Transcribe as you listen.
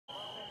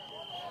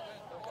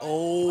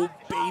Oh,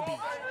 baby.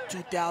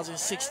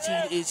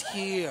 2016 is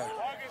here.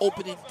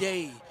 Opening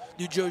day.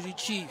 New Jersey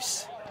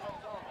Chiefs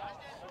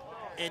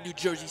and New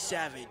Jersey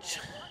Savage.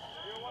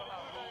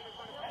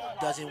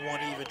 Doesn't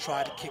want to even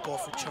try to kick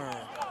off return.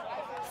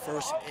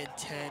 1st and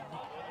 10,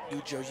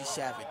 New Jersey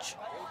Savage.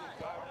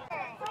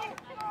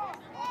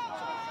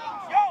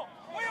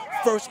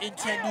 1st and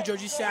 10, New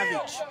Jersey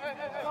Savage.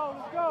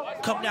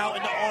 Coming out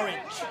in the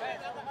orange.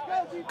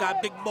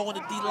 Got Big Mo in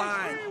the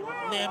D-line.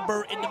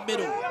 Lambert in the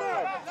middle.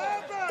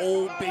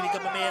 Oh, baby,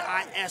 got my man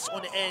IS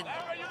on the end.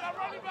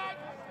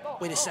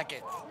 Wait a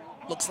second.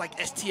 Looks like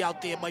ST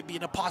out there might be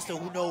an imposter.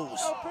 Who knows?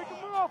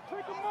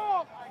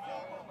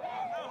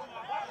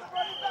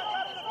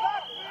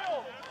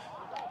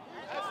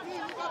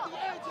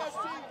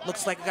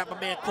 Looks like I got my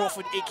man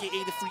Crawford,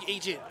 a.k.a. the free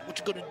agent. What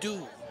you gonna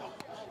do?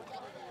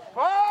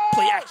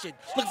 Play action.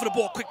 Looking for the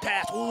ball. Quick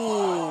pass.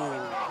 Ooh.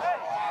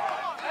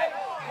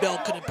 Bell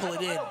couldn't pull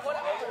it in.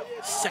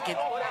 2nd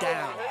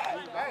down.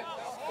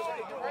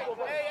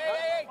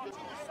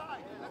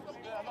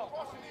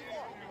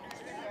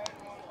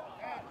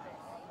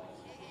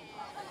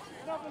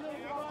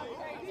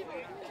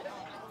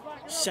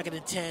 Second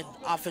and 10.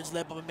 Offense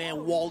led by my man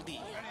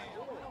Waldy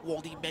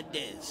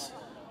Mendez.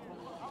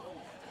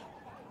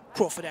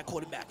 Crawford at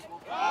quarterback.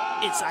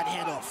 Inside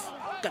handoff.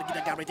 Gotta get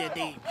that guy right there.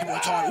 Name. He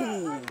wants hard.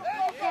 Ooh.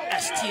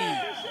 ST.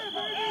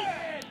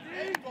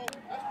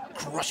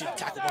 Crushing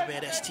tackle by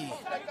man ST.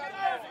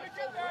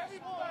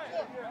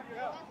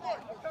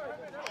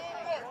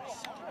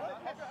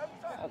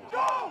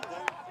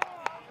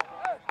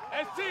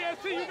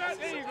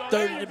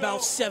 Third and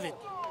about 7.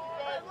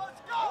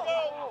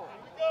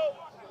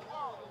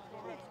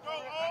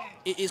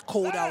 It is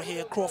cold out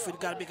here. Crawford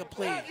got to make a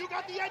play.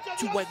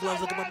 2 white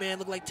gloves. Look at my man.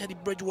 Look like Teddy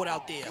Bridgewater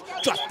out there.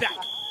 Drops back.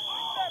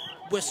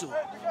 Whistle.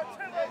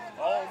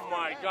 Oh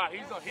my God.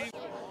 He's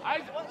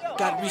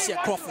got to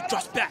reset. Crawford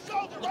drops back.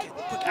 Look at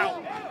quick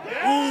out.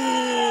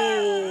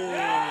 Ooh.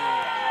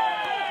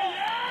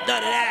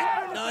 None of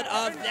that. None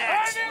of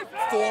that.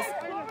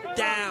 4th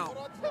down.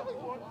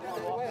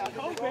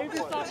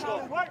 Let's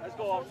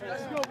go, offense.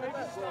 Let's go,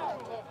 baby.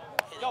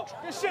 Yo,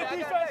 good shit,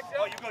 defense.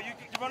 Oh, you go. You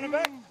running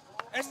back?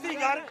 SD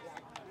got it.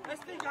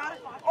 SD got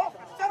it. Oh,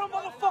 settle,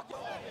 motherfucker.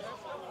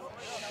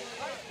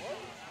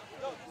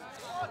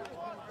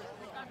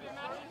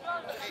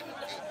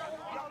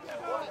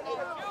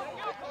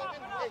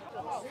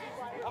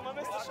 I'm gonna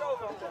miss the show,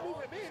 though.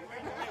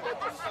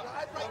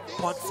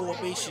 Punt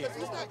formation.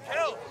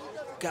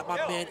 Got my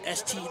man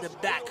ST in the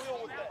back.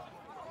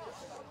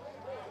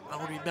 I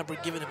don't remember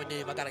giving him a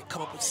name. I gotta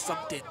come up with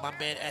something. My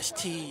man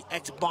ST,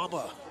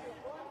 ex-bomber.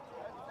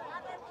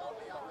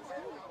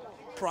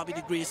 Probably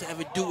the greatest to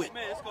ever do it.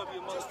 Man, it's gonna be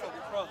a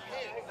motherfucking pro.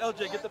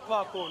 LJ, get the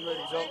popcorn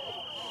ready, Joe.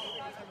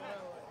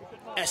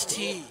 ST,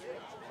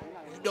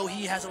 you know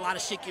he has a lot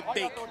of shake and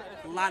bake,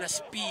 a lot of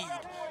speed.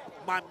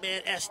 My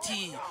man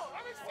ST.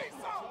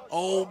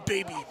 Oh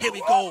baby, here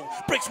we go.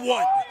 Breaks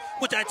 1.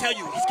 What did I tell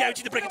you? He's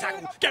guaranteed to break a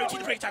tackle. Guaranteed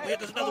to break a tackle. Here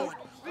goes another one.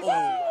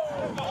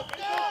 Oh.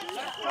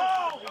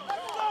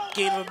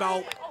 Gain of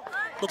about,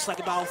 looks like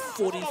about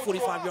 40,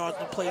 45 yards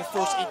to play.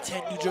 1st and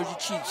 10, New Jersey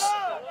Chiefs.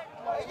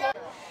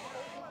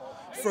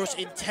 1st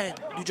and 10,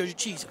 New Jersey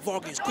Chiefs.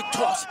 Vargas, quick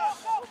toss.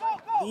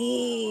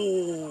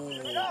 Ooh.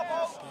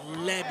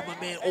 Led by my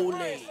man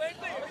Ole.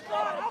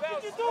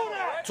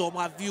 To all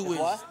my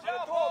viewers.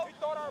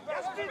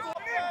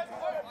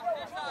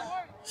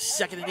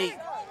 2nd and 8.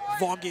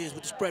 Vargas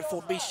with the spread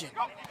formation.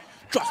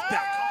 Drops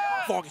back.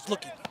 Vargas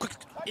looking. Quick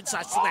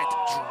inside slant.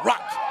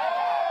 Dropped.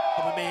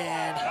 By my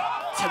man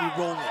Terry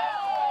Rowland.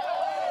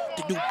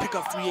 The new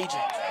pickup free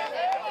agent.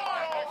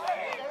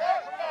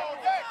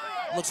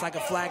 Looks like a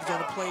flag's on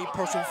the play.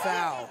 Personal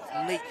foul.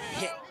 Late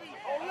hit.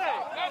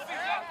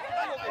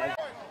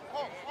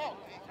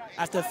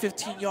 After a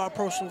 15-yard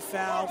personal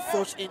foul,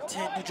 1st and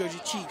 10, New Jersey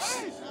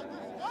Chiefs.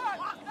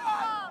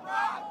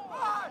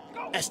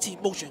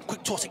 ST motion.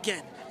 Quick toss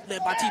again.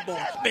 Led by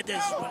T-Bone.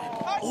 Mendez is running.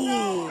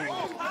 Ooh.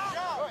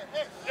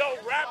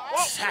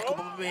 Tackle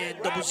by my man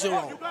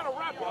 00.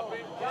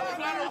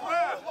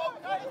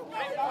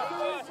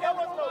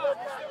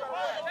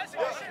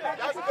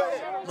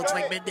 Looks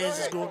like Mendez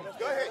is going.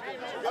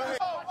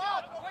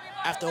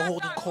 After a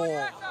holding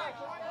call,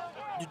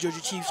 New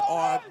Jersey Chiefs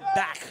are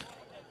back.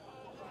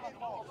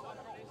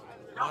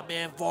 My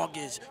man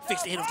Vargas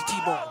fixed the hand off the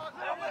T-Bone.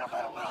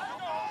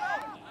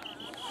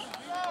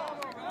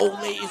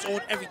 Ole is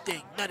on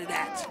everything. None of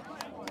that.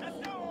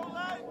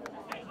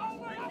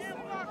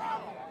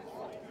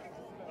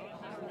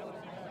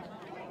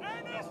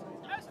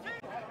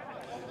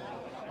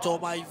 To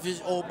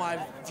all my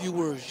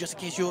viewers, just in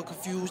case you're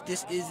confused,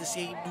 this is the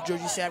same New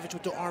Jersey Savage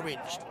with the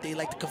orange. They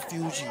like to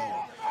confuse you.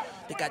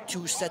 They got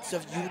 2 sets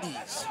of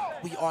unis.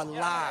 We are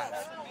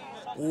live.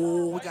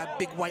 Oh, we got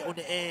Big White on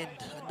the end.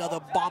 Another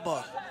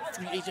bomber.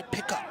 Free agent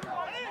pickup.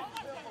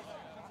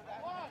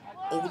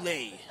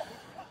 Ole.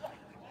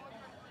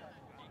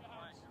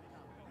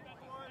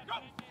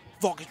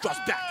 Vargas drops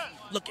back.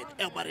 Looking.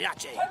 El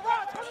Mariachi.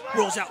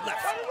 Rolls out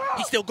left.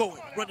 He's still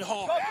going. Running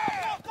hard.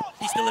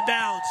 He's still in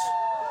bounds.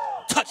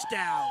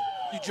 Touchdown,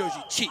 New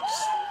Jersey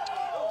Chiefs.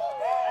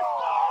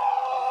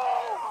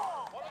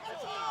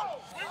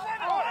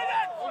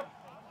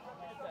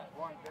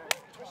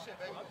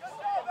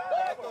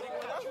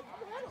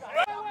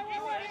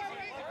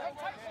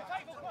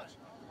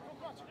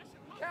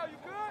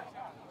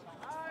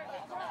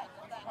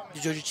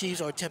 New Jersey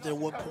Chiefs are attempting a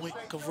one-point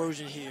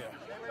conversion here.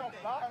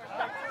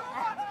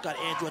 Got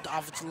Andrew at the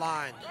offensive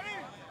line.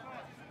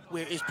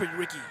 Where is Pretty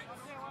Ricky?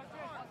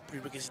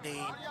 Pretty Ricky's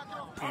name.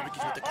 Pretty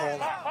Ricky's what they call him.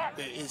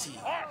 Where is he?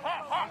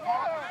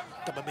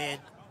 Got my man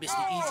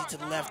Mr. Easy to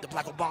the left, the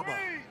Black Obama.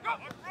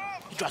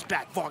 He drops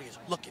back. Vargas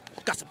looking.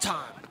 Got some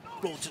time.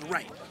 Rolling to the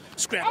right.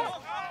 Scrambling.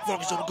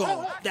 Vargas on the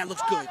goal. That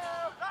looks good.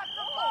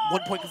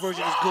 One-point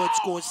conversion is good.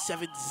 Scores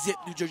 7-zip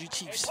New Jersey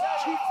Chiefs.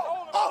 Chiefs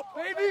up,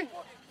 baby!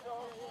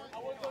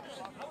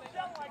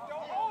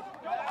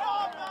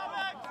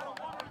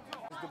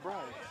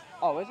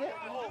 Oh, is it?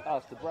 Oh,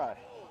 it's the bride.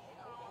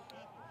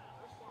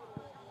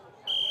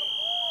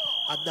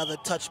 Another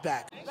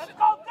touchback.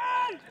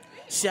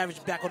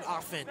 Savage back on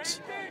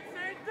offense.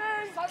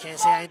 Can't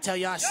say I didn't tell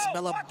y'all, I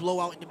smell a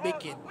blowout in the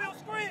making.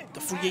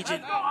 The free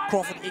agent,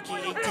 Crawford,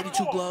 a.k.a. Teddy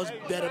Two Gloves,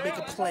 better make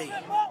a play.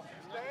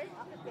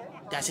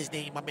 That's his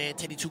name, my man,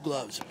 Teddy Two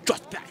Gloves.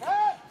 Drops back,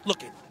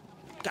 looking,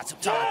 got some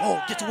time.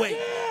 Oh, gets away.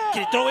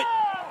 Can he throw it?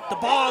 The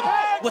bomb,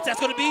 what's that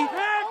going to be?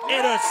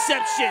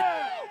 Interception.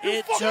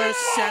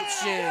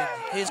 Interception.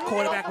 His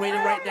quarterback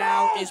rating right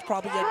now is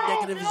probably a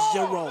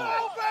 -0.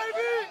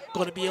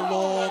 Going to be a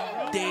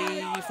long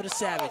day for the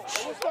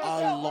Savage.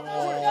 A long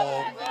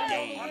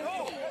day.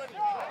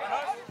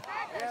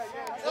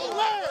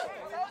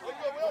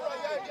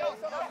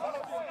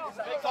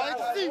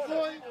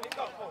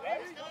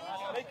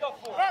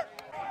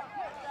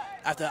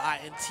 After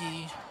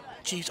INT,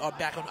 Chiefs are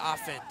back on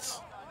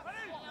offense.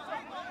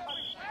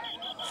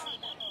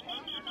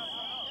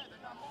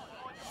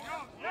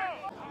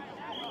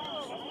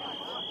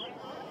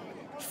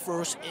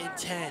 First and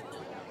 10.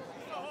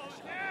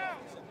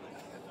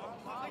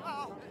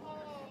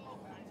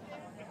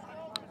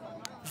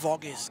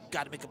 Vargas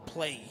got to make a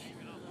play.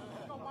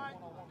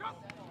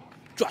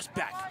 Drops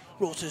back,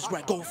 rolls to his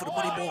right, going for the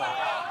money ball.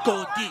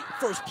 Going deep,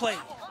 first play.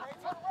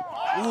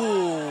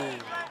 Ooh,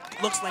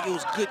 looks like it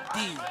was good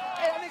D.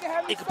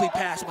 Incomplete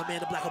pass to my man,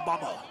 the Black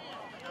Obama.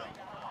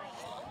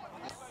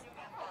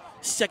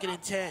 Second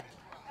and 10.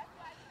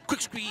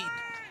 Quick screen.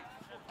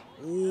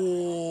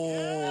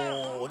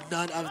 Ooh,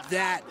 none of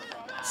that.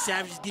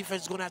 Savage's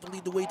defense is going to have to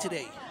lead the way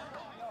today.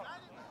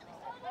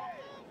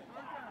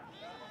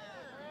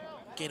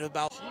 Gain of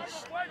about.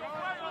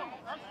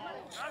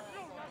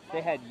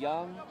 They had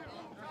Young.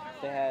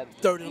 They had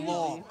Third and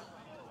long.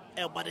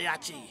 El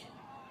Mariachi.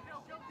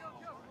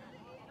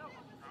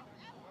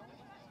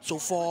 So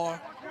far,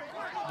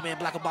 the man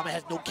Black Obama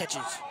has no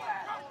catches.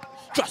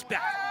 Drops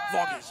back.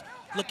 Vargas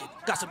looking.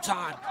 Got some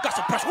time. Got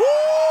some pressure. Woo!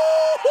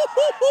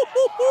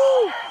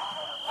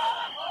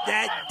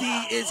 That D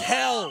is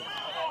hell.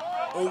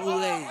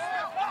 Ole.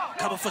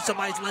 Coming for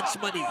somebody's lunch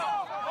money.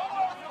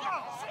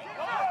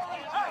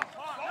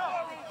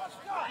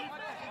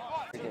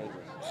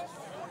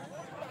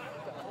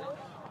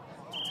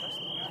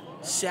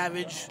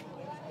 Savage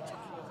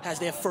has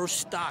their first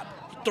stop.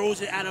 He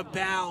throws it out of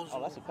bounds.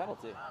 Oh, that's a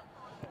penalty.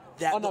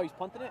 That oh, no, he's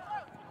punting it?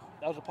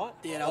 That was a punt?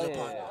 Yeah, that was a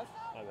punt. Yeah.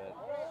 My bad.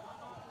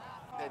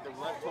 The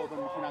ref told him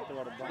you cannot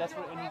throw it a bunch. That's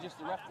what, and he just,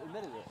 the ref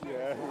admitted it.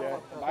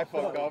 Yeah. My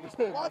fuck up.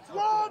 Watch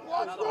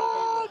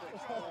run!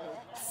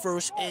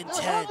 First and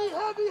 10.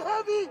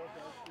 Heavy!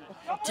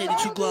 Teddy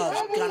Two Gloves,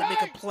 gotta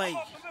make a play.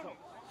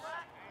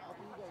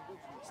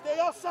 Stay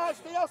outside!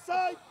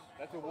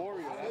 That's a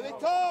warrior. Here they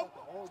come!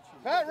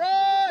 Pat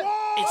Ryan!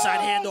 Inside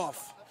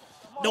handoff.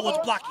 No one's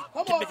blocking.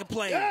 Can make a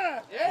play.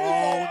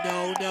 Oh,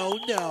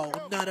 no.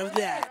 None of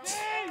that.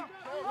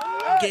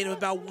 Gain of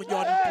about 1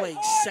 yard in play.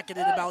 Second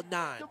and about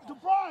 9.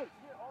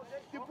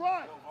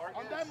 DeBride,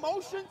 on that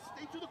motion,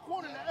 stay to the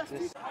corner.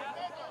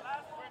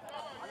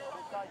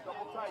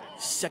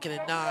 Second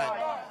and 9.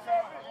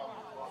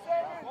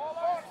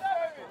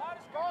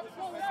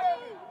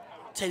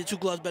 Teddy Two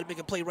Gloves better make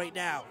a play right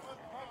now.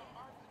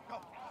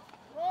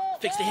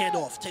 Fix the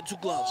handoff. Teddy Two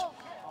Gloves.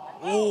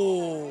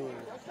 Oh.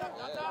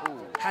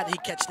 How did he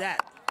catch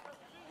that?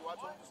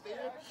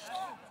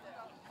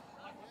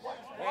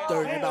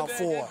 Third and about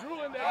 4.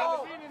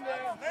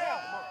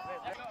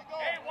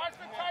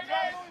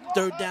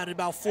 Third down and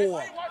about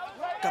 4.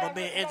 Got my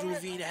man Andrew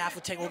Levine, a half a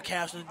tango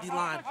cash on the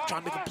D-line.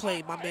 Trying to make a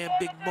play. My man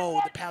Big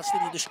Mo, the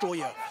Palestinian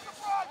destroyer.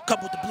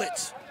 Couple with the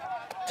blitz.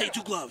 Take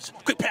Two Gloves.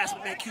 Quick pass to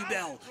my man Q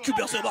Bell. Q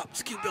Bell set up.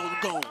 It's Q Bell to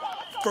go.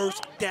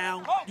 First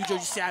down, New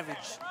Jersey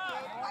Savage.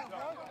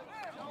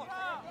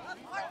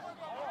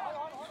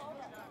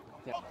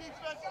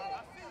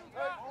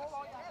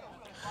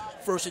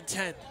 First and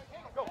 10.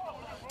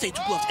 Take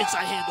Two Gloves,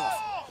 inside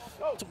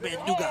handoff. To man,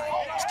 new guy.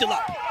 Still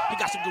up. He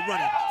got some good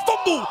running.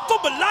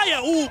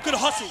 Fumble-laya. Ooh, good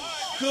hustle.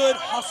 Good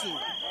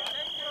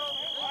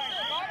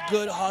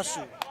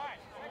hustle.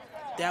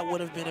 That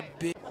would have been a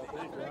big.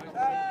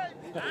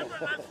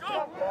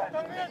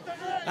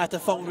 After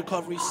fumble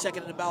recovery,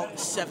 second and about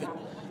 7.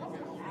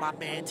 My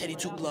man, Teddy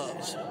Two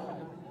Gloves.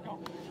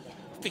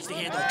 Fix the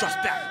handoff, drops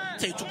back.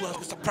 Teddy Two Gloves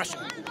with some pressure.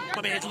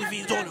 My man, Anthony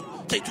V's on him.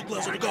 Teddy Two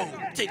Gloves on the go.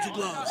 Teddy Two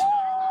Gloves.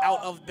 Out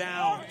of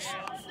bounds.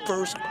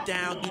 First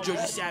down, New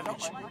Jersey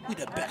Savage. We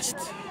the best.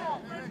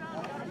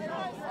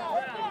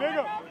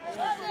 Bigger.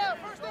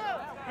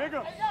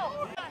 Bigger.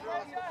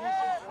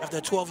 After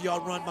a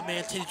 12-yard run, my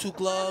man, Teddy Two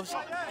Gloves,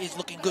 is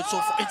looking good so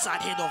far. Inside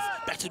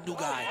handoff, back to the new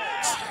guy.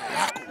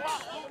 Tackled.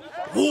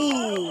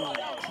 Woo!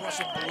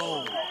 Crushing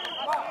blow.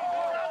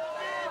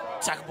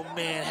 Tackleable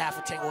man, half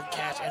a tango and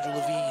catch, Andrew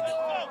Levine.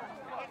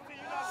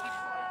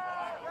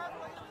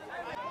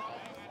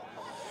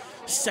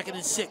 Second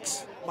and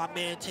 6, my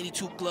man, Teddy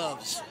Two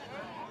Gloves.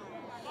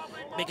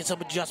 Making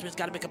some adjustments,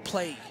 got to make a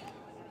play.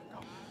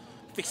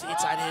 Fix the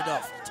inside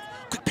handoff.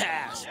 Quick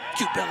pass.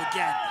 Cute Bell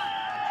again.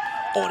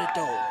 On it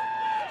though.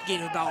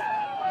 Gain about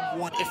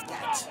 1, if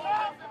that.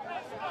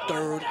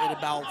 Third and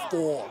about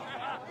 4.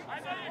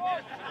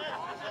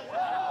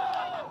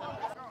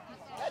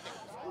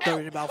 Third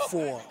and about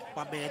 4.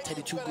 My man,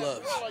 Teddy Two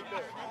Gloves.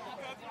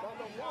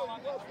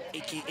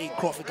 AKA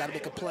Crawford got to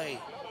make a play.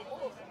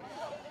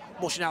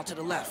 Motion out to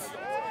the left.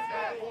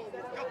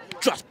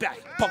 Drops back.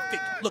 Pump fake.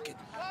 Looking.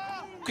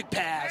 Quick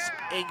pass.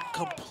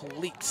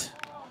 Incomplete.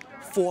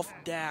 4th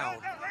down.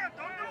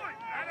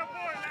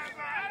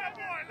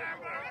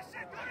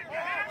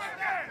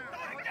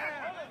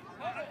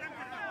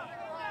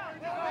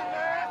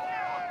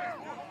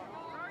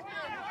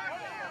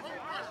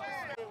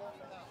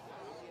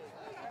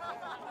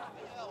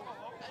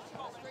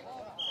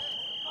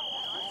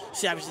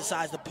 Savage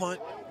decides to punt.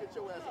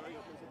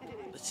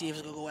 Let's see if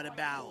it's going to go out of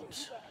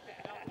bounds.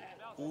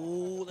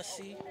 Ooh, let's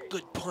see.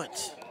 Good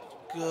punt.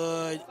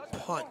 Good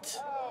punt.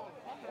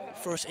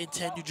 First and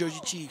 10, New Jersey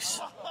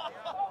Chiefs.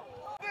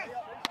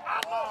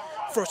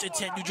 First and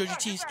 10, New Jersey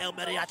Chiefs. El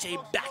Mariachi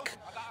back.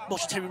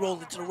 Motion Terry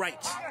rolling to the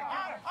right.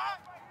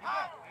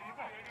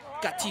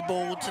 Got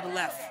T-Bone to the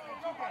left.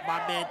 My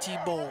man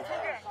T-Bone.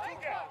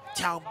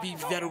 Town B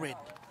veteran.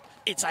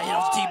 Inside hit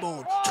off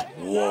T-Bone.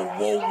 Whoa,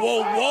 whoa,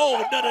 whoa,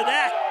 whoa. None of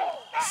that.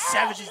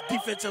 Savage's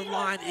defensive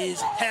line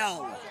is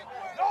hell.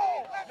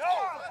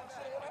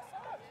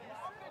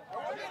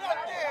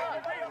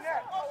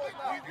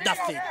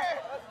 Nothing.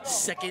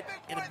 Second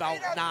and about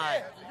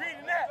 9.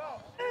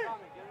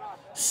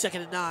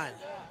 Second and 9.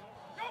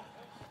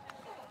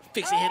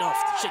 Fix the head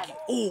off. Shaky.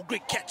 Oh,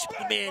 great catch.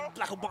 The man,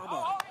 Black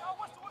Obama.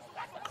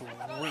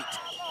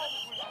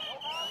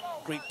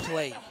 Great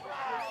play.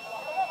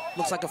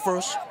 Looks like a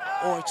first,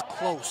 or it's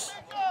close.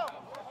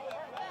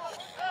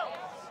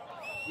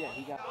 Yeah,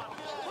 he got.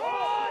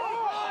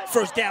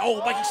 First down. Oh,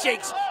 Mikey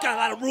Shakes. Got a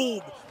lot of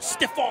room.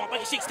 Stiff arm.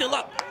 Mikey Shakes still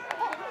up.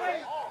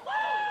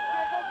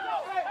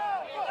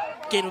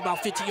 Gave him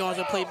about 15 yards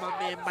of play, my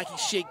man Mikey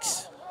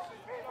Shakes.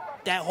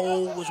 That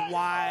hole was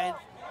wide.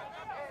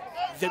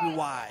 Very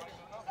wide.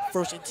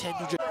 First and 10,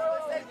 New Jersey.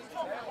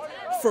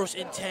 First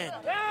and 10.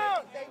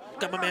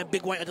 Got my man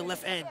Big White at the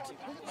left end.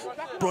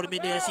 Brought him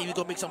in there to see if he's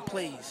going to make some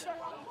plays.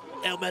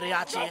 El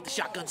Mariachi at the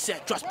shotgun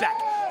set. Drops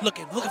back.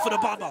 Looking for the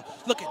bomber.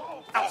 Looking.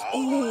 Out.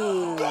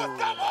 Ooh.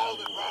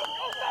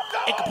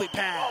 Incomplete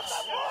pass.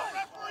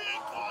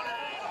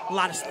 A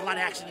lot of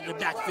action in the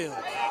backfield.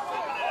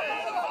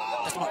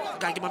 That's what I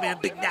gotta get my man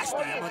Big Nasty.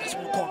 That's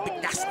what we call him,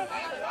 Big Nasty.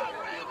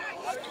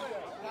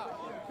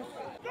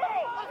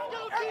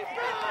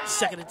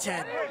 Second and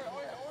 10.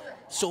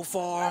 So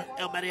far,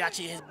 El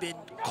Mariachi has been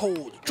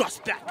cold. Drops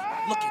back.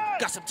 Looking.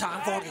 Got some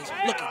time. Vargas.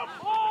 Looking.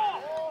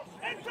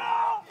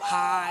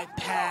 High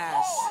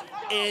pass.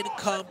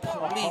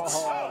 Incomplete.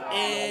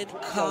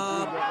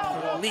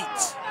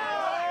 Incomplete.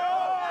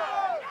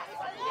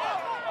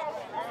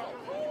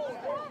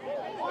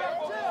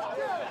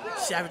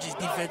 Savage's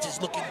defense is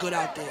looking good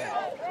out there.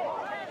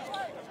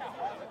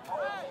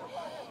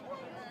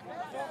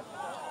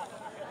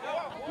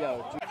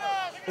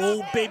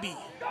 Oh, baby.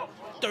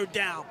 Third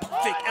down.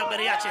 Fake El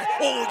Mariachi.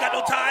 Oh, we got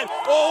no time.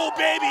 Oh,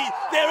 baby.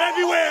 They're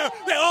everywhere.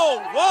 Oh,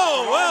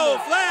 whoa, whoa,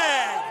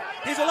 flag.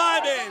 He's a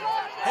lineman.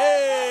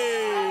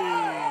 Hey.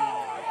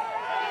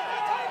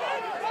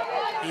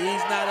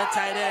 He's not a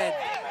tight end.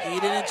 He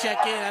didn't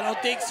check in. I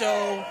don't think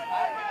so.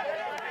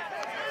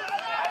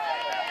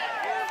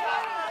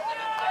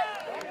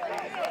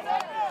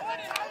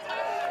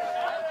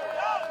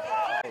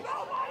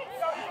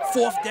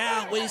 Fourth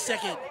down, wait a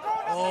second.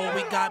 Oh,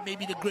 we got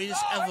maybe the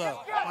greatest ever.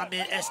 My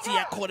man ST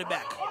at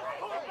quarterback.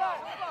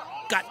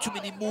 Got too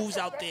many moves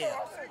out there.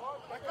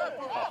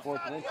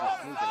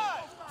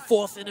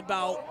 Fourth and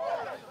about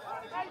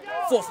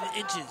 4th and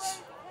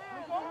inches.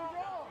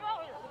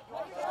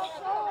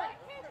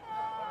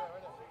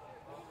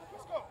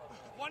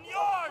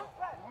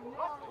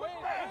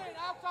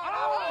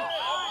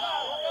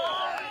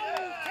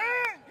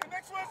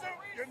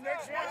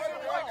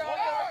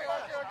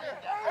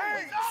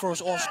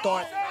 First off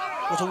start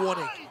was a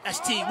warning.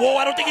 ST. Whoa,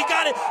 I don't think he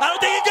got it. I don't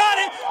think he got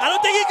it. I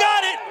don't think he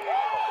got it.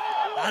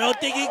 I don't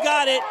think he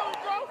got it.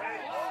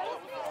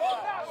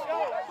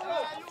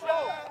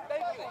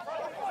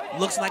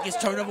 Looks like it's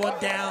turnover on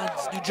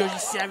downs. New Jersey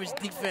Savage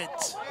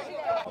defense.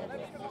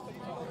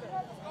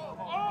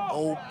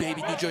 Oh,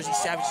 baby, New Jersey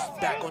Savage is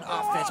back on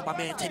offense. My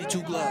man, Teddy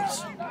Two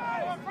Gloves.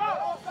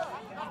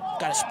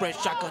 Got a spread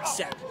shotgun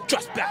set.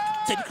 Trust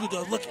back. Teddy Two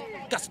Gloves looking.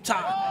 Got some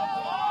time.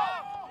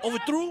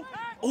 Overthrew.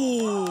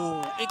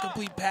 Ooh,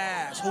 incomplete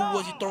pass. Who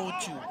was he throwing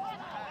to?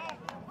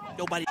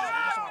 Nobody.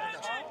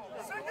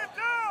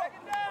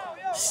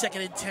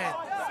 2nd and 10.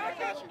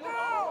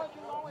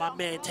 My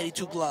man, Teddy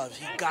Two Gloves.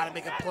 He got to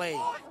make a play.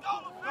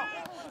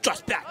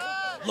 Trust back.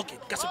 Looking.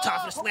 Got some time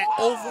for the slant.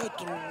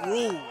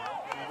 Overthrew.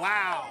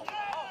 Wow.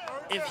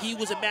 If he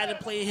was a Madden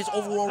player, his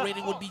overall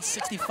rating would be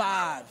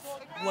 65.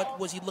 What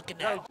was he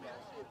looking at?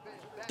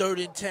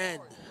 3rd and 10.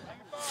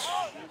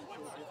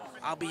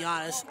 I'll be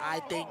honest, I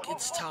think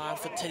it's time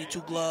for Teddy Two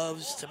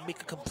Gloves to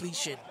make a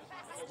completion.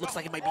 Looks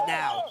like it might be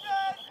now.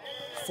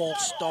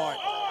 False start.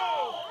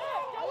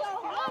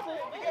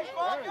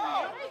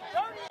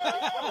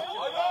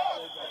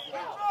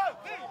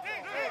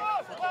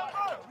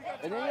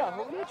 And then, yeah,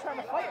 who are you trying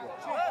to fight with?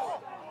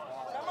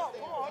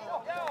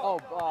 Oh,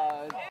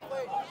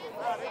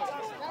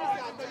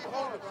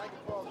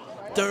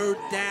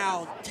 3rd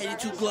down. Teddy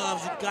Two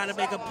Gloves, you gotta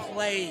make a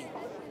play.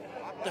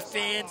 The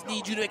fans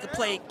need you to make a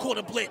play.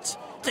 Corner blitz.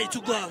 Teddy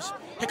Two Gloves.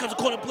 Here comes a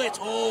corner blitz.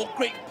 Oh,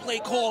 great play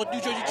call, New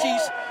Jersey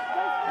Chiefs.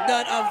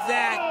 None of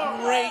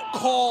that. Great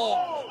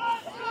call.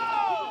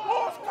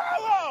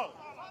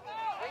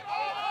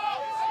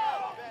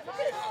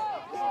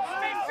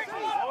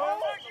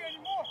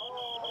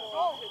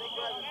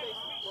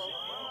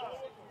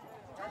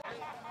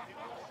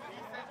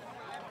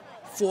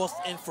 4th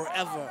and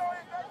forever.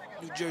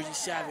 New Jersey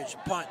Savage.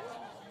 Punt.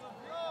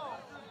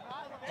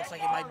 Looks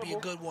like it might be a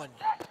good one.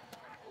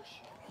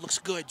 Looks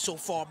good so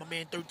far, my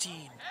man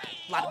 13.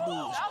 A lot of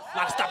moves, a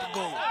lot of stop and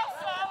go.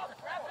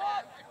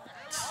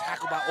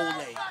 Tackle by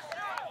Ole.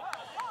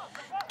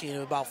 Gain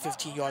him about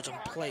 15 yards on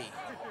the play.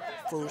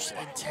 1st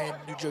and 10,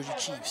 New Jersey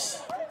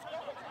Chiefs.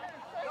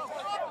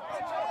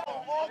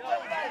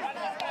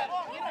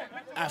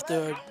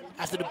 After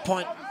the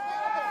punt,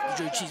 New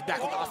Jersey Chiefs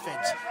back on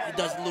offense. He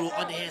does a little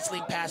underhand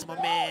sling pass, my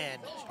man.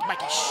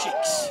 Mikey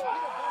shakes.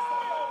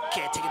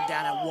 Can't take him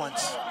down at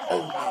once.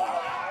 Ole.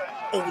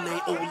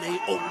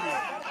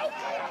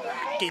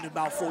 Gained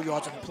about 4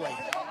 yards on the play.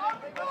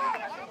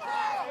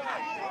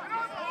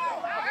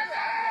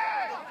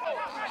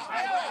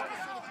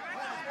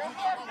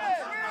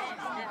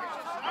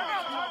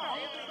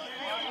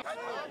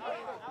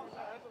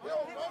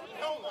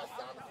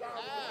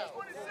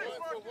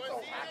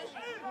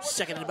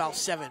 Second and about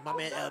 7. My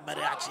man El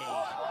Mariachi.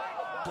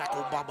 Black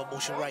Obama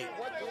motion right.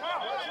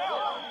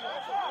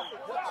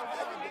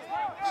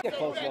 get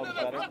close a little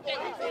better.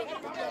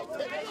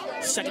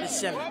 2nd and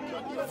 7.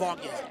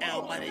 Vargas,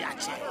 El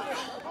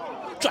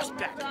Mariachi. Trust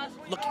back.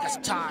 Looking at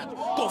some time.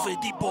 Go for the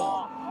deep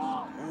ball.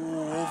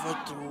 Ooh,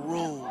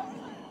 overthrew.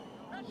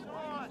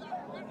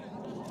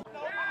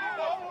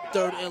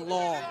 3rd and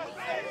long.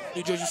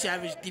 New Jersey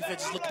Savage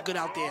defense is looking good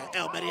out there.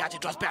 El Mariachi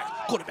drops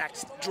back. Quarterback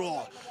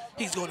draw.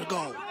 He's going to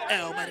go.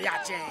 El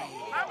Mariachi.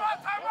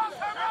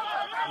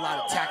 A lot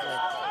of tackling.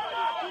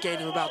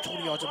 Gained him about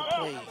 20 yards on the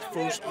play.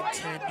 1st and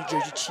 10, New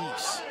Jersey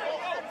Chiefs.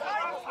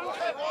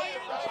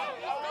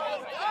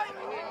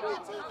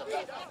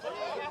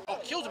 Oh,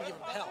 kills him, give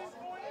him hell.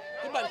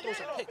 He might have thrown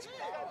some picks.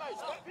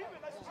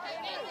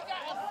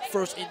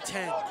 1st and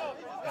 10,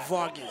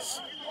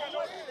 Vargas.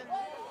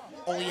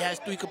 Only has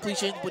 3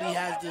 completions, but he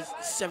has this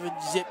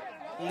 7-zip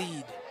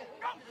lead.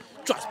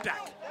 Drops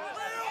back.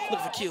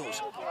 Looking for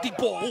kills. Deep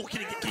ball. Oh,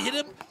 can he hit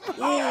him?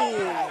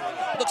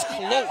 Oh, looks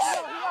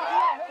close.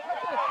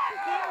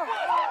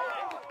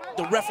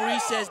 The referee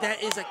says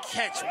that is a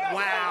catch.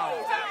 Wow.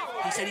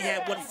 He said he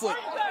had 1 foot.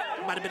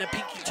 Might have been a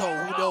pinky toe.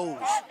 Who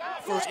knows?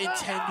 1st and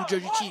 10, New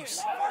Jersey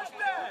Chiefs.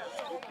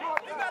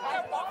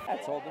 I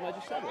told them I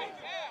just said it.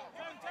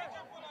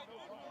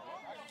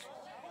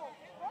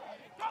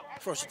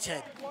 1st and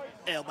 10.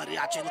 El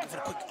Mariachi looking for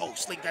the quick. Oh,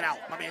 sling that out.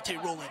 My man Terry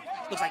rolling.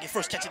 Looks like his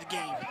first catch of the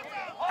game.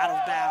 Out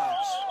of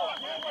bounds.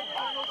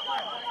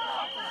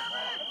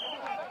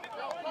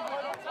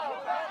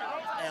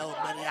 El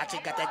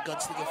Mariachi got that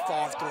gunslinging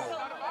far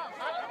throw.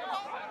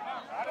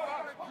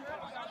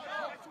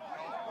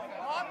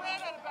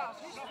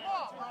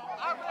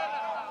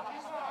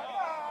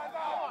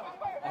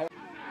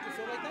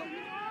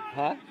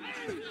 Huh?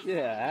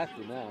 Yeah, I have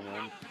to now,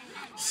 man.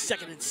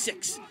 2nd and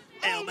 6.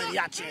 El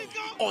Mariachi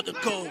on the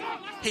go.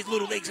 His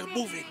little legs are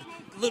moving.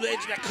 Little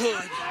edge that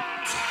could.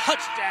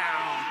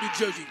 Touchdown, New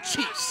Jersey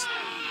Chiefs.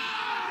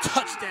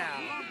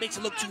 Touchdown. Makes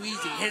it look too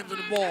easy. Handling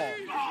the ball.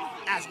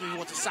 Asking if he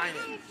wants to sign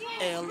it.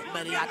 El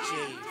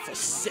Mariachi for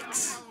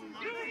 6.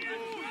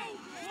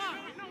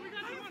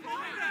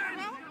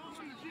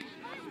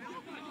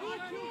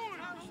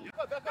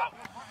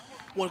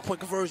 One-point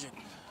conversion.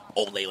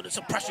 Ole under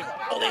some pressure.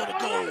 Ole on the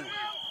goal.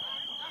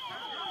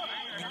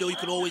 You know you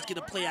can always get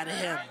a play out of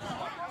him.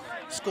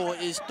 Score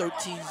is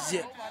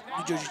 13-zip,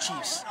 New Jersey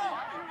Chiefs.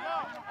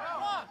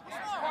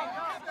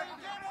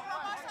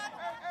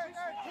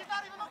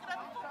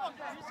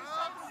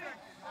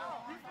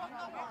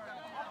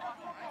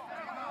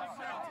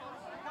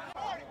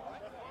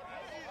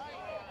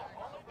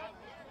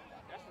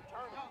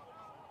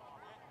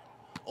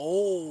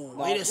 Oh,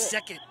 No, wait a that's it.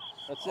 second.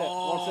 That's it.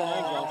 Once that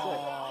hangs on,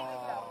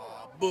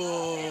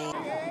 Boo.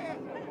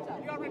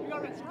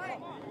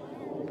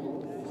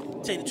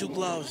 Take the 2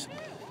 gloves.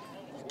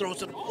 Throw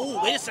some.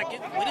 Oh, wait a second.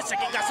 Wait a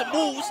second. Got some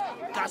moves.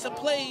 Got some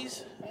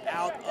plays.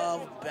 Out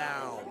of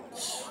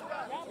bounds.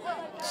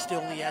 Still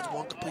only has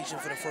 1 completion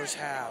for the first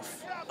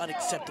half.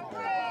 Unacceptable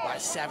by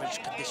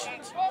Savage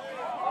conditions.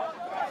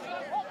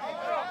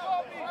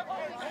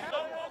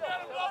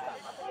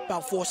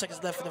 About 4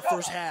 seconds left in the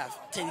first half.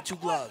 Take the 2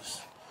 gloves.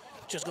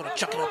 Just gonna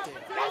chuck it up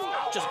there.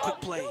 Just a quick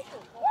play.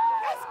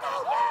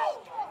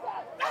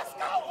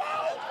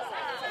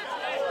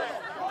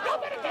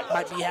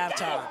 Might be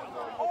halftime.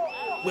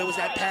 Where was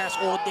that pass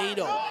all day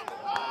though?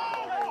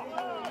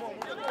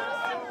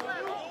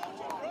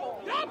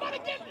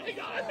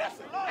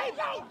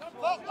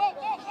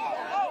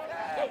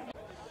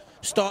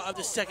 Start of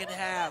the second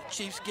half.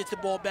 Chiefs gets the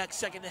ball back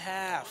second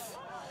half.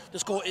 The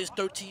score is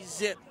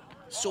 13-zip.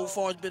 So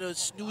far it's been a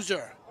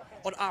snoozer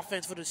on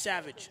offense for the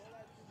Savage.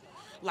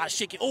 A lot of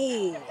shaking.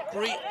 Oh,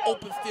 great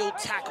open field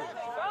tackle.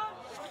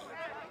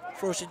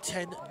 1st and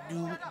 10,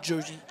 New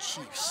Jersey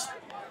Chiefs.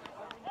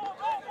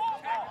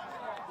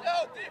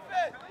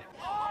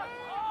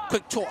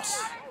 Quick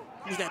toss.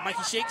 Who's that,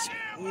 Mikey Shakes?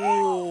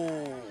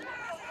 Ooh.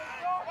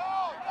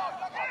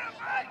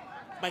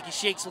 Mikey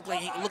Shakes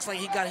looks like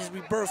he got his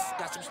rebirth,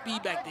 got some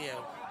speed back there.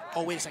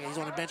 Oh, wait a second, he's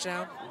on the bench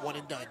now? 1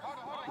 and done.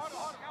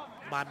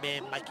 My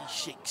man, Mikey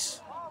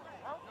Shakes.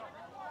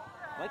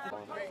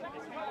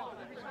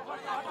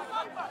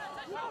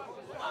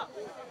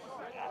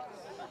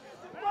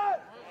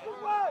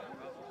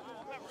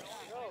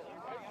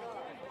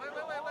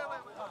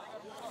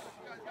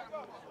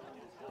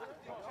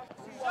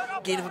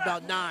 Gain of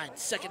about 9,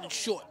 2nd and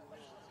short.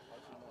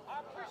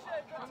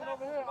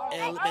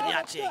 El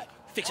Mediache,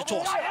 fix a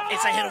toss.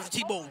 Inside head over to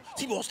T-Bone.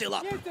 T-Bone still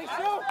up.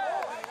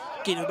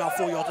 Gain of about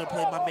 4 yards to the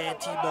play, my man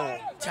T-Bone.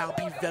 Town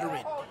P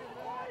veteran.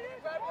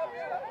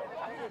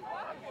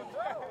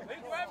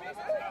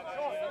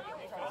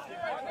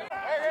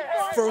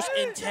 First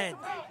and 10.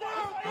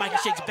 Mikey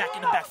Shakes back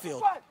in the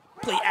backfield.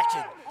 Play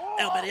action.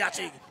 El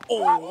Mediache.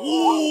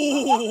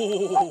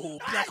 Oh,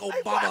 Black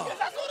Obama.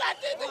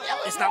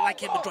 It's not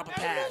like him to drop a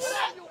pass.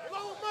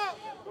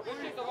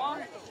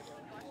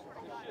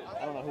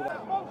 I don't know who that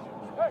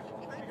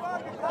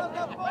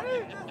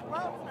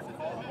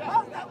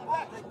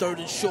is. 3rd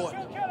and short.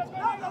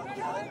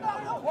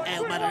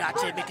 El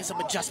Mediache making some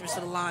adjustments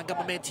to the line. Got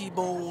my man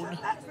T-Bone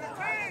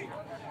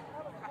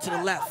to the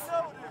left.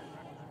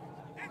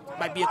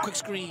 Might be a quick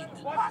screen.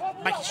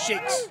 Mikey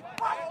Shakes.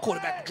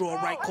 Quarterback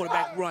draw right,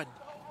 quarterback run.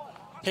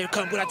 Here it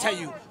comes, what I tell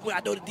you. I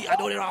know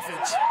their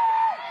offense.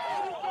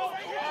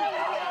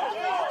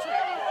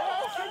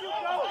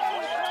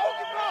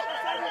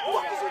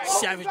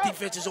 Savage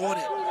defense is on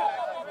it.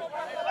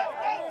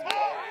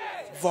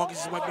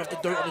 Vargas is wiping off the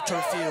dirt on the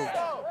turf field.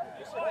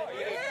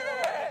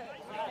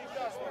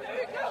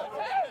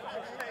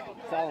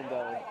 Tell him,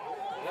 Billy.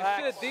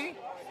 Shit, D.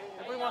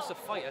 Everybody wants to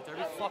fight after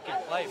every fucking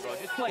play, bro.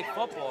 Just play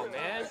football,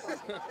 man.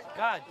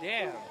 God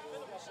damn.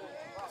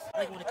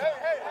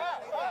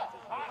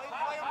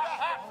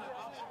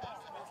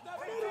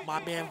 My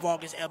man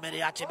Vargas, El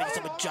Mediache making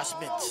some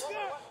adjustments.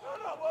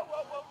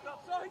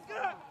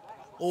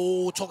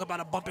 Oh, talk about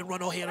a bump and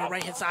run over here on the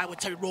right-hand side with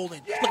Terry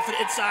Rowland. Looking for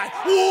the inside.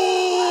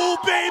 Ooh,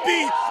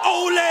 baby!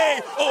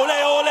 Ole! Ole,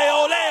 ole,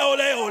 ole,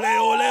 ole, ole,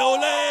 ole,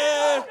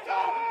 ole!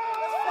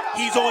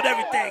 He's on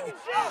everything.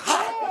 Ha!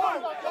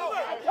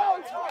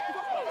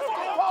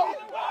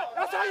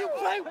 That's how you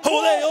play.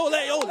 Ole, ole,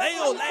 ole,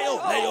 ole,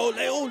 ole,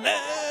 ole, ole!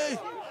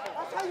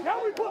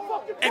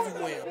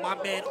 Everywhere, my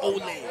man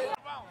Ole.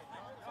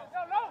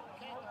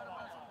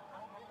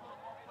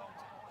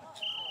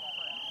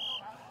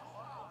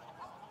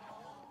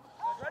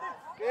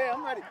 Yeah,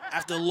 I'm ready.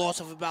 After a loss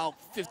of about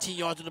 15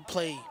 yards on the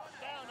play,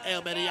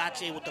 El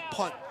Mediache with the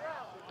punt.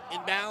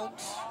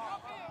 Inbounds.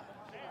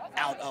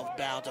 Out of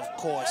bounds, of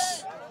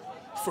course.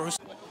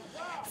 First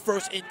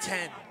and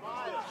 10.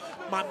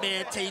 My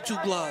man, take 2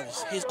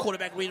 gloves. His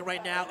quarterback rating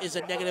right now is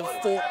a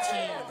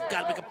 -14.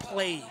 Got to make a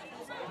play.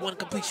 1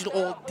 completion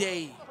all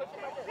day.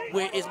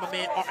 Where is my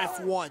man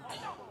RF1?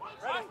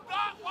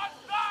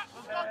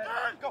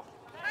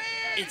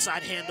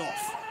 Inside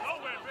handoff.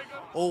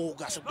 Oh,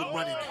 got some good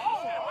running.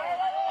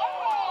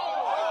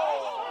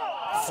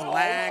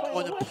 Flag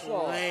on the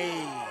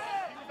play.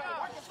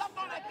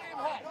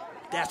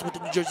 That's what the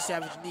New Jersey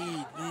Savage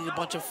need. We need a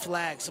bunch of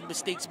flags, some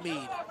mistakes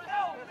made.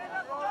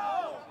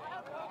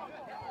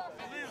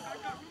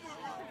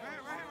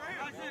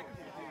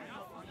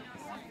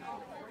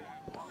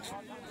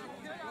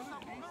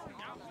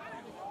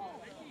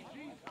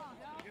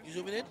 You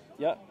zooming in?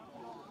 Yep.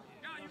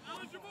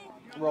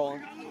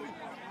 Rolling.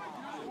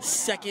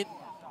 Second,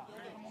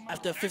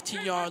 after a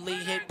 15-yard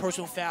late hit,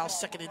 personal foul,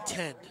 2nd and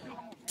 10.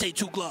 Take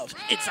 2 gloves,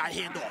 inside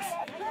handoff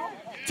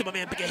to my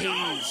man Bigger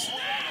Hayes.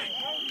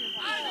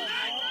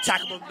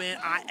 Tackle my man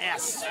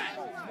IS.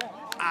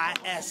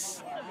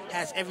 IS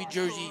has every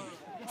jersey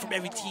from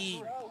every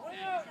team.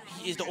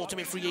 He is the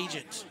ultimate free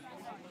agent.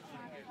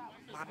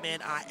 My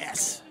man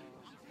IS.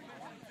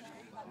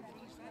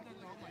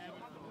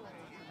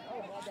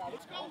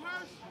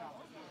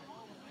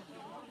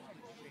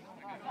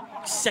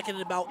 Second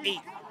and about 8.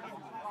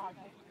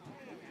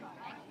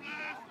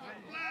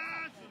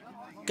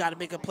 Got to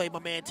make a play, my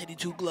man, Teddy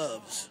Two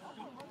Gloves.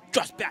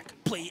 Drops back,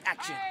 play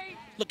action.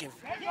 Looking,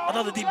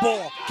 another deep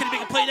ball. Can he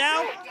make a play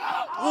now?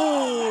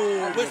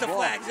 Ooh, where's the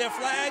flag? Is there a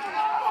flag?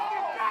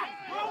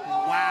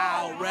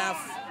 Wow,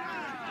 ref.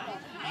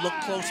 Look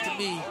close to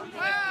me.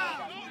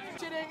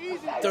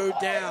 Third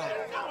down.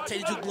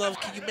 Teddy Two Gloves,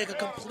 can you make a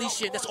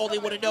completion? That's all they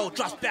want to know.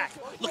 Drops back,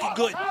 looking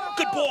good.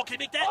 Good ball, can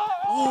he make that?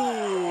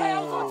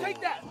 Ooh,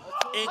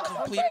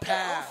 incomplete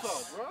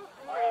pass.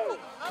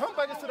 Come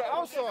back into the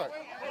outside.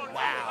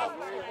 Wow.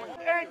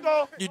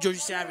 New Jersey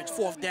Savage,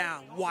 4th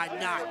down. Why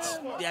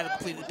not? They haven't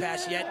completed the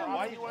pass yet.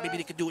 Maybe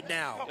they can do it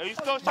now.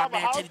 My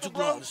man, Teddy Two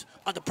Gloves,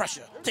 under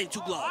pressure. Teddy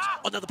Two Gloves,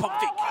 another pump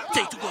fake.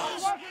 Teddy Two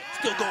Gloves,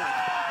 still going.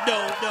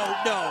 No, no,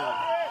 no.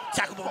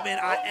 Tackle my man,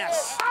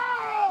 IS.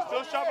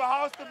 Still shopping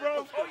house,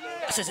 bro?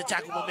 Assistant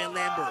tackle my man,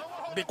 Lambert.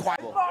 Been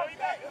quiet.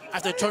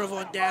 After a turnover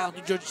on down,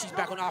 New Jersey Chiefs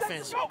back on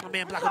offense. My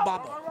man, Black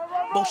Obama.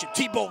 Motion,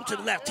 T-Bone to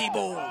the left,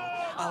 T-Bone.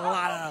 A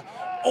lot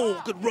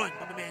of, good run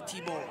by my man,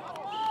 T-Bone.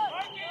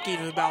 Gave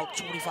him about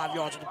 25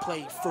 yards on the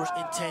play. 1st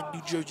and 10,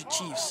 New Jersey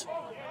Chiefs.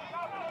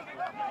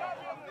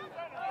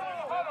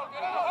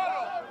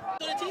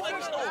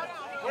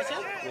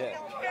 Yeah.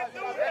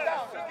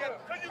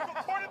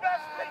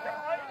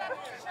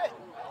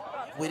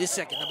 Wait a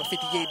second, number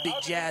 58, Big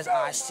Jazz,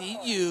 I see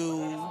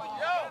you.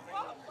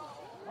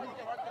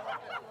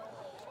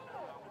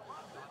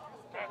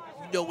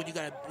 When you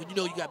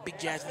know you got Big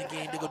Jazz in the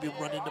game, they're gonna be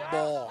running the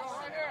ball.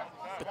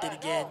 But then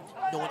again,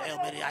 knowing El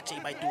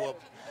Mediache might do a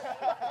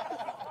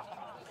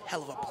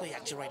hell of a play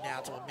action right now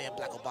to my man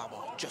Black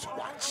Obama. Just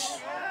watch.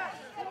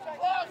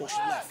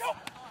 Motion left.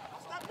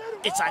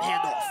 Inside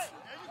handoff.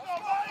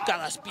 Got a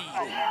lot of speed.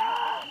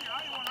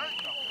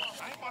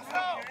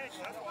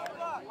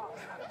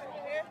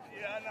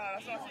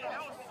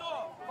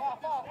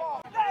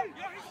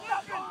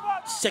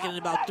 Second and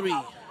about 3.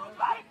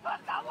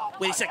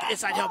 Wait a second,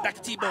 inside help, back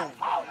to T-Bone.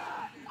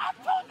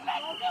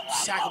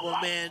 Sackable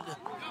man,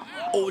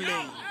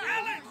 Ole.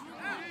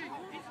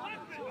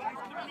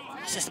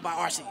 Assisted by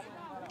RC.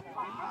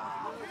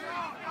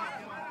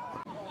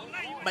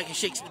 Mikey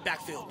Shakes in the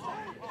backfield.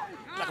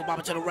 Black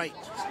Obama to the right.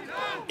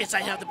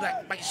 Inside help, the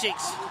black Mikey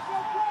Shakes.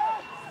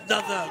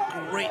 Another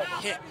great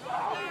hit.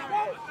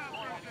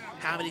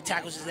 How many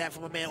tackles is that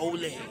from my man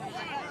Ole?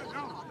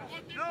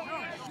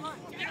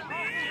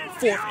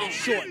 4th and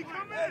short.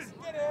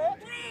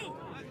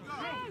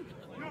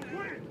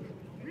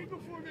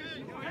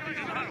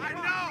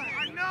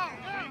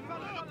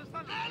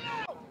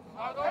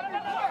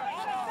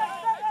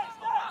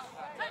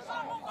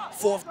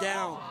 Fourth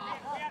down.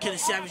 Can the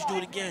Savage do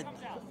it again?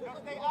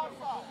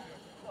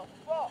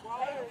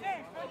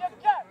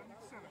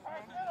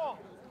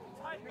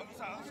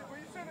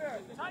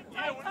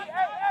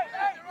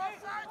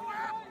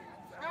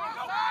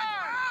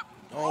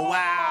 Oh,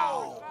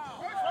 wow.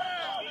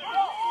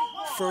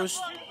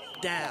 1st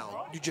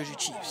down, New Jersey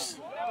Chiefs.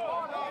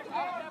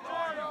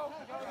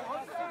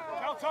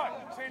 Outside.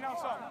 Staying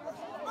outside.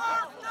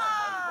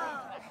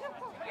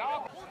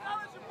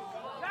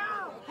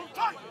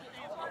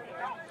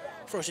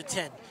 1st and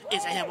 10.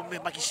 Inside hand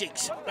with Mikey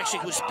Shakes. Mikey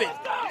Shakes with spin.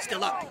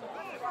 Still up.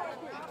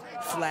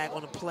 Flag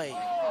on the play.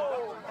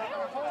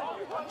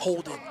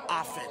 Holding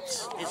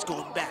offense. It's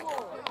going back.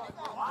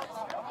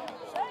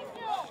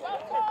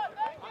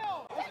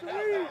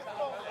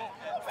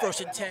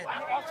 First and 10.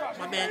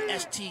 My man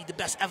ST, the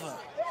best ever.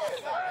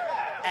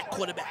 At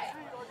quarterback.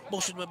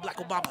 Motion with Black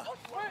Obama.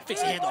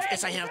 Fix the handoff.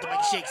 Inside handoff to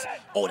Mikey Shakes.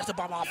 Oh, that's the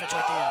Obama offense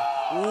right there.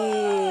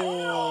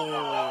 Ooh.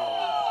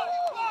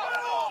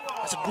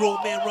 That's a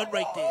grown man run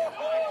right there.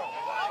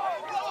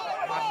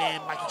 My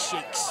man Mikey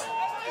Shakes.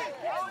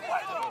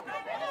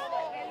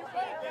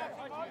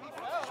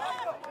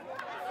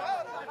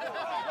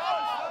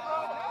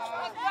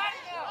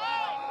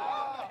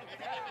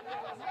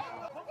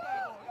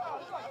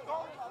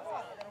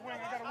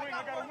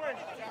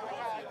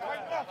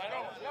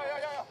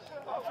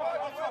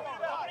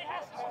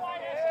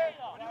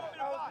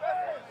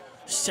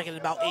 Second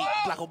and about 8,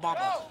 Black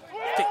Obama.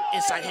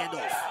 Inside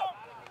handoff.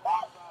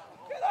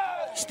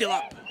 Still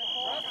up.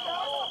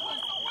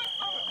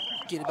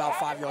 Get about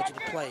 5 yards in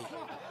the play.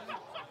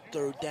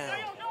 3rd down.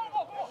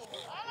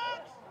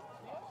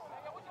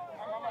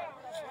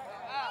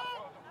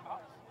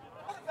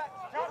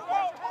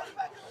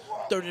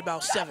 Third and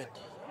about 7.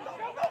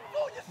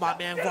 My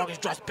man Vargas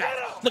drops back.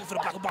 Looking for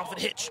the Black Obama for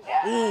the hitch.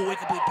 Ooh,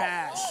 incomplete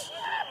pass.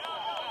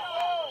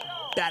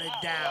 Batted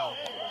down.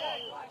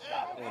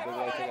 Yeah, big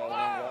way to take out one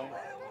guy.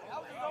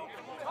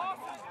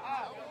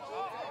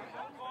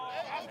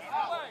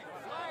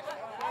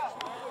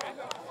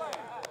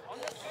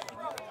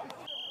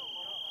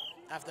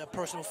 After a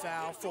personal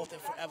foul, 4th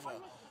and forever.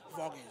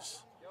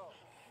 Vargas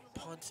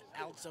punts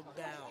out of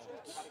bounds.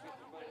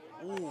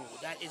 Ooh,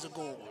 that is a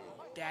goal.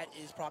 That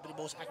is probably the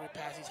most accurate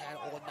pass he's had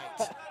all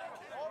night.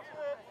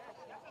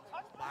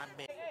 My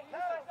man.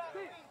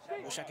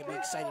 Wish I could be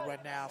excited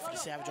right now for the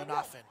Savage on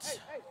offense.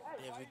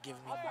 Never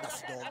giving me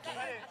nothing all game.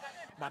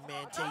 My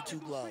man, Teddy Two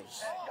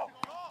Gloves.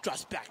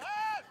 Drops back.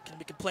 Can he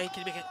make a play?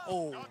 Can he make it?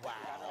 Oh, wow.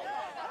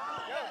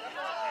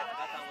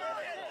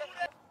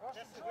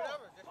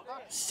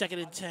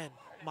 2nd and 10.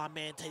 My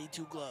man, Teddy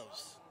Two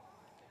Gloves.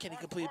 Can he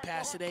complete a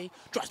pass today?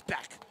 Drops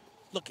back.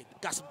 Looking.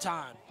 Got some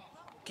time.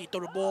 Can he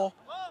throw the ball?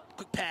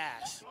 Quick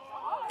pass.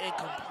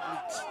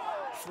 Incomplete.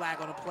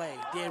 Flag on the play.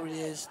 There it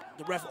is.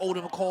 The ref owed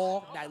him a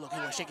call. Now look, he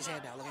want to shake his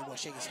hand now. Look, he want to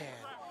shake his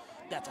hand.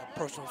 That's a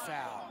personal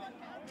foul.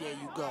 There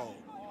you go.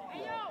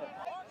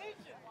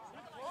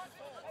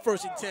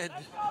 1st and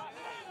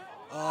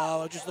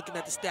 10. Just looking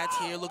at the stats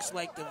here, looks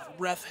like the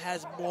ref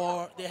has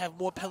more. They have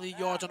more penalty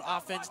yards on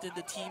offense than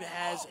the team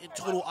has in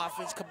total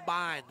offense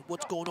combined.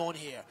 What's going on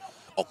here?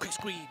 Oh, quick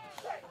screen.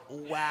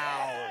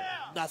 Wow.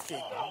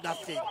 Nothing.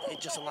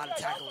 It's just a lot of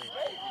tackling.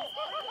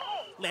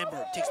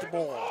 Lambert takes the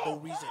ball. No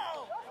reason.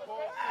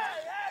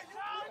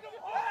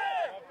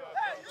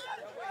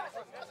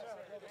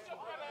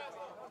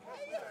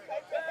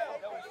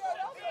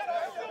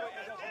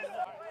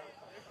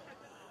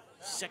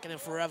 Second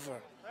and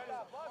forever.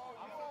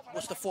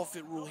 What's the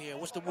forfeit rule here?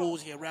 What's the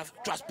rules here? Ref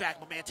drops back.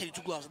 My man, Teddy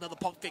Two Gloves. Another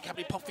pump fake. How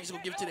many pump fakes are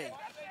going to give today?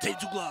 Teddy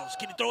Two Gloves.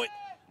 Can he throw it?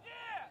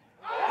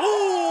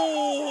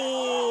 Ooh!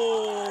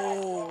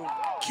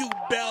 Q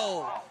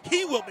Bell.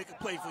 He will make a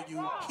play for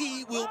you.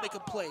 He will make a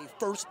play.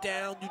 1st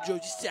down, New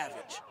Jersey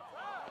Savage.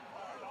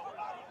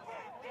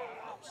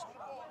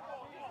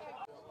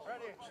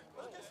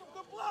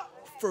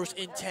 First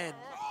and 10.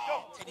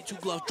 Teddy Two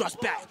Gloves drops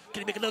back.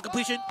 Can he make another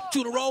completion?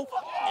 2 in a row.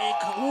 And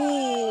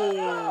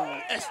ooh,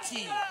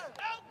 ST.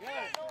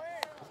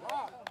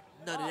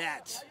 None of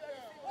that.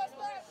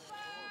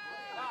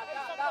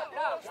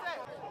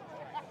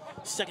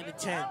 2nd and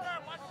 10.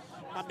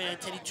 My man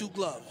Teddy Two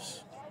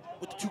Gloves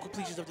with the 2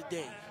 completions of the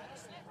day.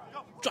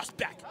 Drops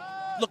back.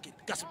 Looking.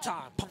 Got some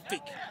time. Pump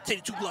fake.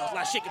 Teddy Two Gloves.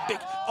 Last shake and big.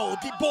 Oh,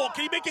 deep ball.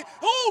 Can he make it?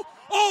 Oh!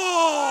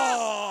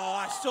 Oh!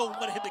 I so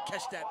wanted him to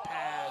catch that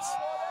pass.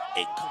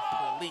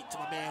 Incomplete to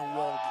my man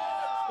Waldy.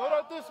 Go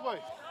out this way.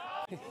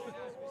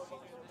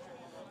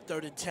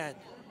 3rd and 10.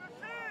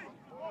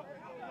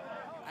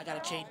 I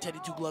gotta change Teddy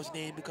Two Gloves'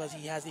 name because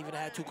he hasn't even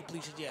had 2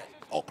 completions yet.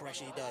 Oh,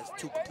 correction, he does.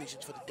 2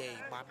 completions for the day.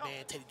 My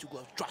man Teddy Two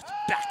Gloves drops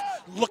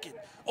back, looking.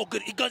 Oh,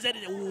 good. He does that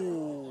in it.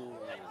 Ooh.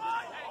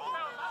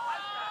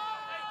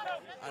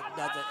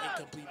 Another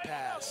incomplete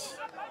pass.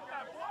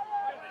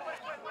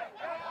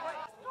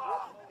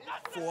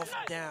 4th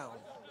down.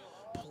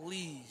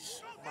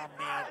 Please, my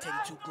man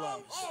Teddy Two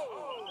Gloves.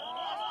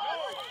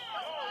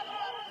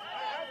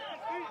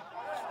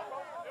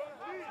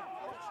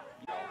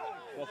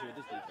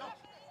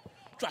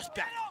 Drops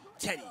back.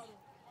 Teddy.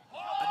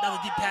 Another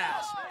deep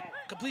pass.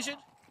 Completion?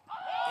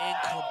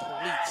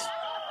 Incomplete.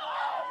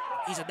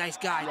 He's a nice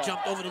guy.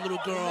 Jumped over the little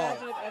girl.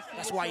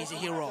 That's why he's a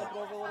hero.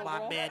 My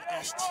man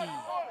ST.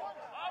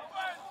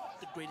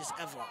 The greatest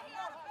ever.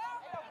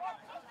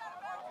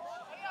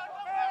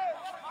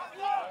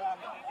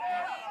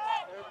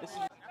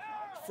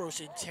 First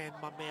and 10,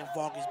 my man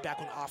Vargas back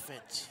on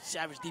offense.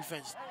 Savage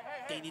defense,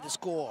 they need a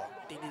score.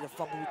 They need a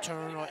fumble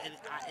return or an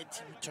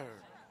INT return.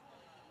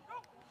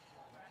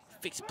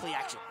 Fix play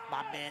action.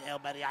 My man El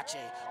Mariachi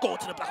going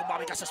to the Black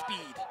Obama, got some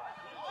speed.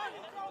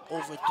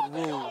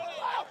 Overthrew.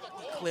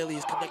 Clearly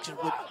his connection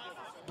with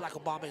Black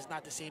Obama is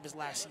not the same as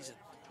last season.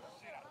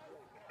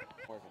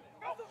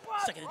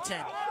 2nd and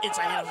 10,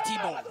 inside hand of the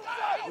T-bone.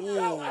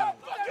 Ooh,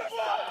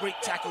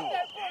 great tackle.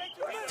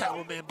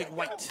 Tackle man, Big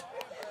White.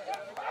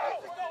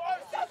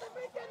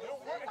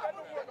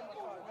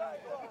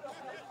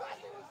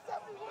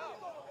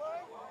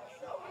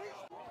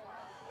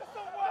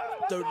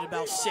 3rd and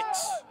about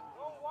 6.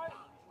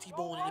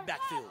 T-bone in the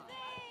backfield.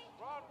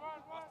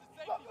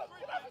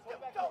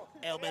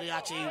 El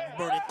Mariachi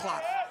burning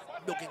clock,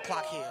 milking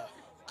clock here.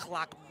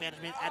 Clock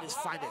management at its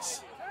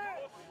finest.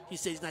 He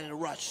says he's not in a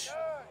rush.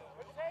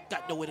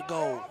 Got nowhere to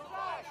go.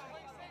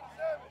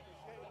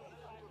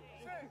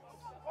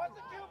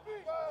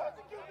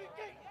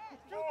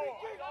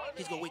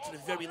 He's gonna wait to the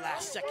very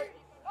last second.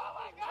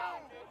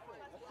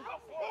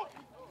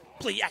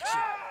 Play action.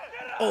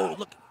 Oh,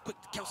 look, quick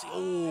to Kelsey.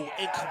 Oh,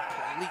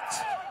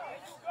 incomplete.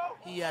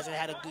 He hasn't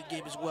had a good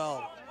game as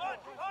well.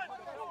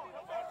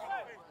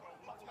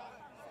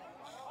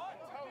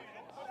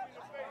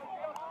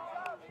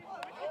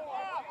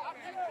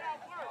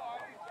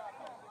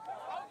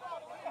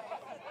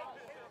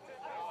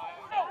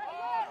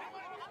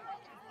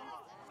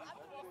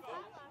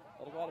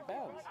 Let it go out of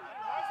bounds.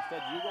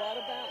 Instead, you go out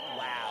of bounds.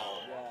 Wow.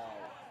 Wow.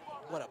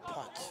 What a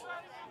punt.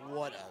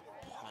 What a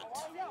punt.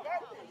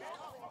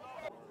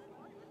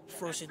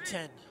 1st and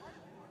 10.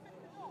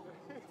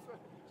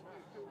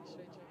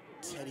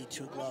 Teddy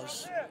Two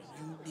Gloves,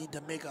 you need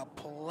to make a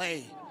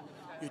play.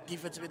 Your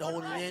defense has been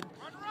holding it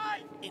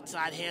in.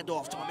 Inside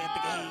handoff to my man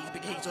Big Hayes.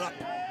 Big Hayes up.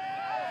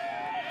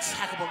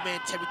 Tackable man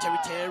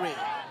Terry.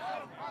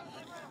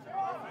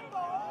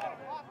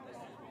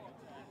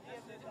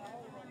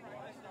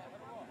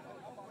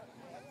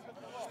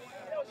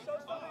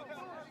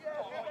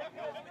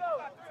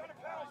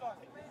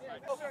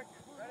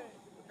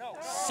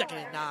 Second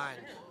and 9.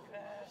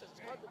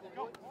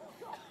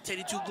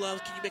 Teddy Two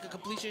Gloves, can you make a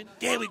completion?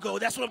 There we go.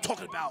 That's what I'm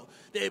talking about.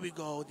 There we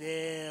go.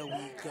 There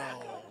we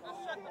go.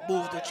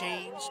 Move the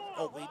chains.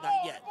 Oh, wait,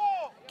 not yet.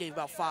 Gave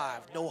about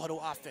 5. No huddle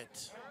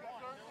offense.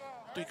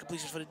 3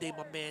 completions for the day,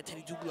 my man,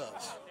 Teddy Two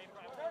Gloves.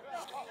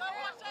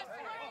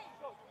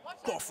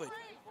 Crawford.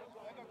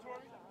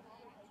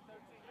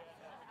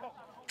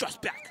 Drops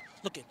back.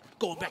 Looking.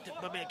 Going back to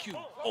my man Q.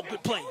 Oh,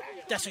 good play.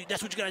 That's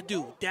what you got to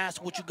do.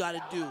 That's what you got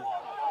to do.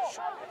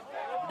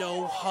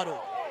 No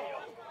huddle.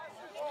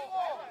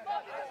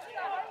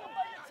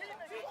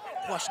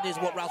 Question is,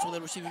 what routes will the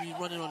receiver be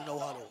running on no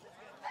huddle?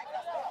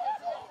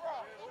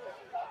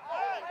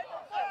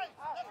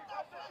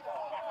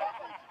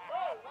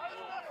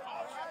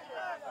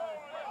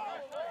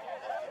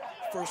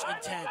 First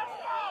and 10.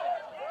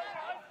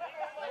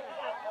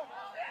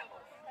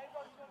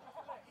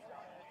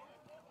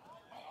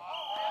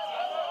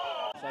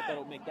 So I thought it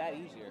would make that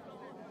easier.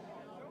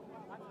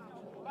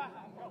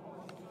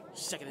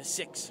 Second and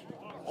 6.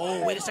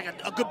 Oh, wait a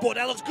second. A good ball.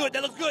 That looks good.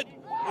 That looks good.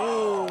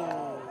 Oh,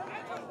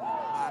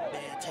 my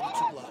man, Teddy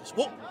Two Gloves.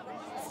 Whoa.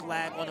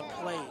 Flag on the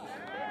play.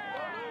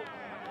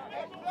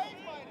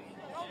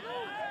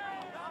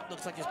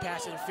 Looks like it's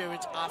pass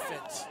interference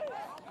offense.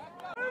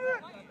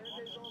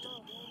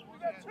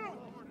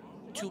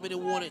 2-minute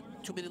warning.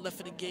 2 minutes left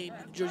in the game.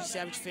 The Jersey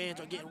Savage fans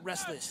are getting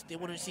restless. They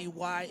want to see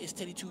why is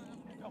Teddy Two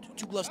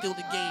Gloves still in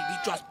the game. He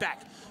drops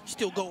back.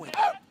 Still going.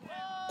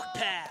 Quick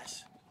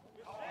pass.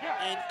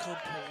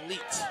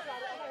 Incomplete.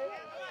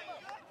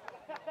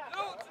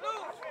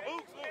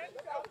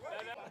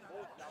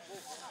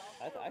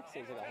 I'd say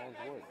it's like a Heinz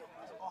Ward.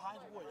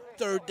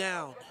 3rd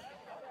down.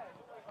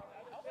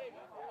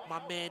 My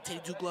man,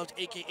 Teddy Two Gloves,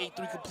 a.k.a.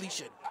 3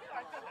 completion.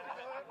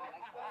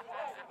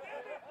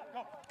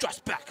 Drops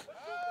back.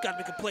 Got to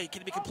make a play.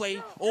 Can he make a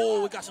play?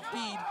 Oh, we got some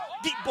speed.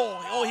 Deep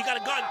ball. Oh, he got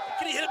a gun.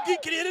 Can he hit him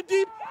deep? Can he hit him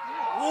deep?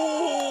 Oh,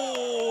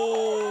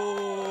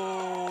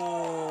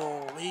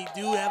 he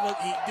do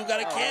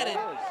got a cannon.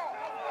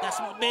 That's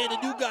my man, the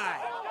new guy.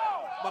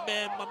 My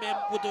man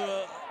with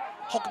the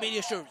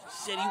Hulkamania shirt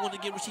said he wanted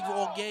to get receiver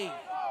all game.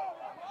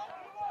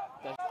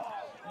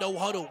 No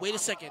huddle. Wait a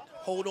second.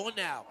 Hold on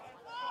now.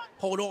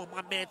 Hold on,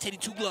 my man Teddy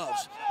Two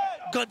Gloves.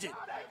 Gunned it.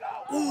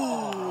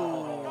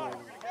 Ooh.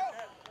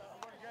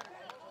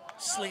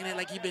 Slinging it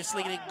like he been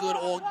slinging it good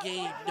all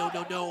game. No.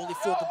 Only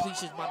 4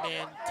 completions, my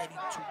man Teddy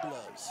Two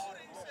Gloves.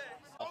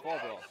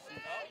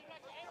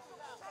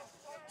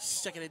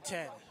 Second and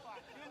 10.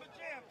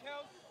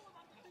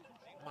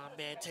 My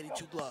man Teddy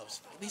Two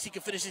Gloves. At least he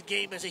can finish his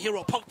game as a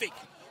hero. Pump fake.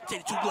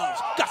 Teddy Two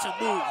Gloves. Got some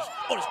moves.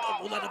 Oh, this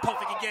will let him pump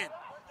fake again.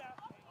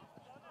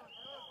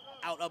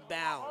 Out of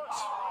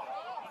bounds.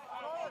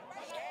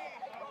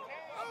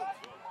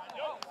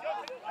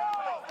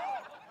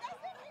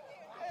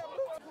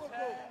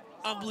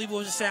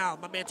 Unbelievable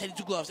sound. My man Teddy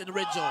Two Gloves in the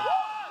red zone.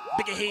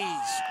 Bigger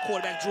Hayes.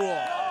 Quarterback draw.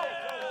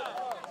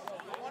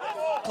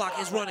 Clock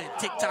is running.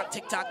 Tick tock,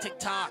 tick tock, tick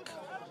tock.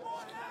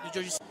 New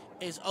Jersey,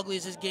 as ugly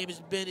as this game has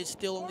been, it's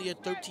still only a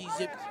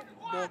 13-zip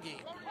ball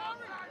game.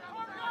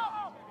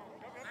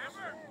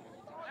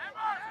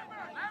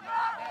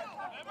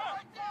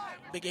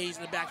 Big A's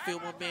in the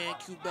backfield. My man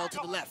Q Bell to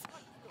the left.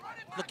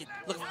 Looking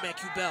for man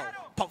Q Bell.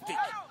 Pump fake.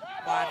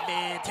 My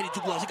man Teddy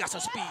Two Gloves. He got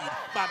some speed.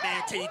 My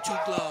man Teddy Two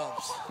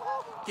Gloves.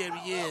 There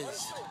he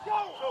is.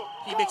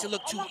 He makes it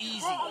look too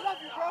easy.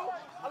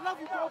 I love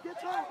you, bro.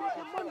 Get time.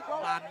 Get money,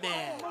 bro. My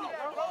man.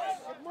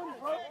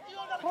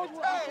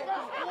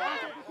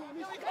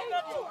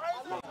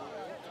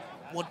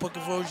 One-point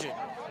conversion.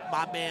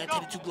 My man,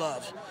 Teddy Two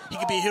Gloves. He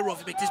can be a hero if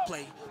he makes this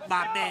play.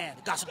 My man,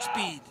 got some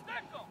speed.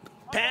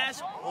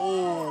 Pass.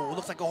 Oh,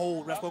 looks like a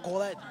hold. Ref gonna call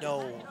that?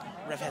 No.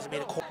 Ref hasn't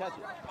made a call.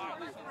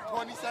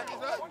 20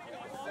 seconds left.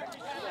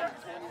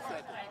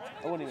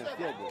 I wouldn't even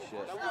feel this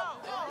shit.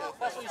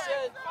 That's what he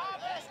said.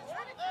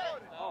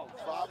 Oh,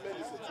 5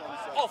 minutes and 20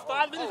 seconds. Oh,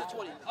 5 minutes and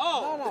 20.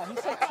 Oh. No, he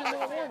said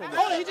 2-minute warning.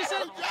 Oh, he just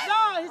said,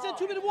 nah, he said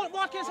 2-minute warning.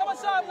 Marquez, how much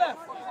time left?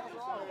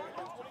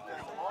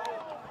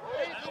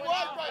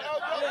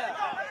 Yeah.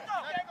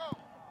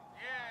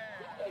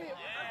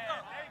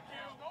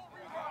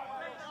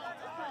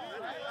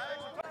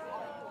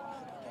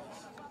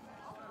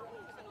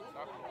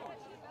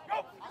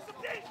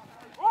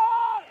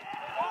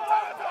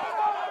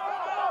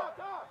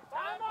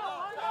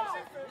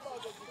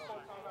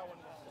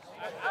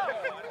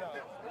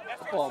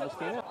 Ball almost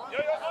came out.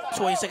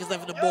 20 seconds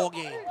left in the ball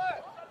game.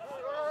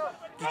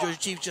 New Jersey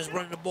Chiefs just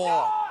running the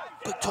ball.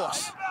 Quick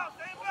toss.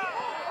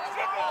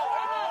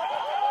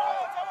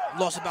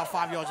 Lost about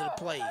 5 yards in the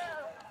play.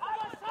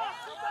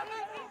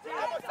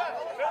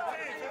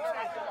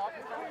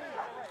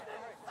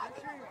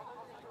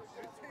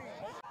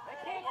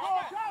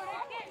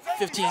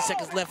 $15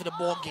 seconds left in the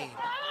ball game.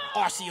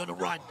 RC on the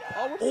run.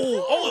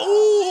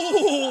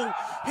 Oh!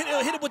 Hit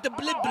him with the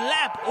blip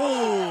blap.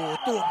 Oh,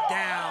 threw him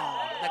down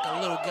like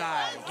a little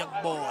guy, young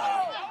boy.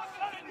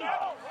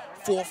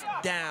 4th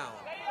down.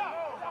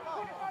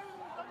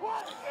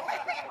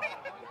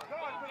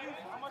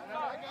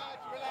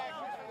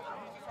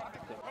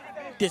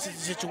 This is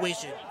the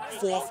situation.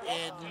 4th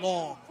and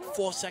long.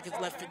 4 seconds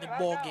left in the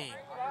ball game.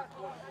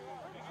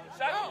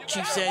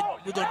 Chief said,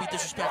 we're going to be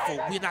disrespectful.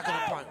 We're not going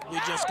to punt. We're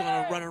just going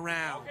to run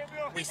around,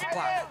 waste the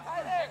clock.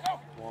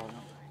 1,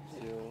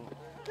 2,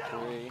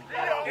 3,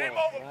 4.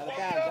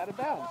 Out of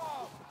bounds.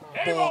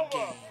 Ball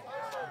game.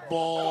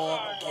 Ball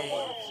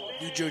game.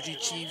 New Jersey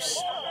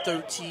Chiefs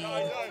 13,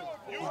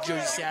 New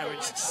Jersey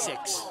Savage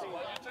 6.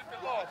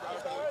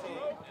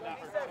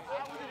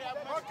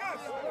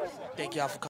 Thank y'all for coming.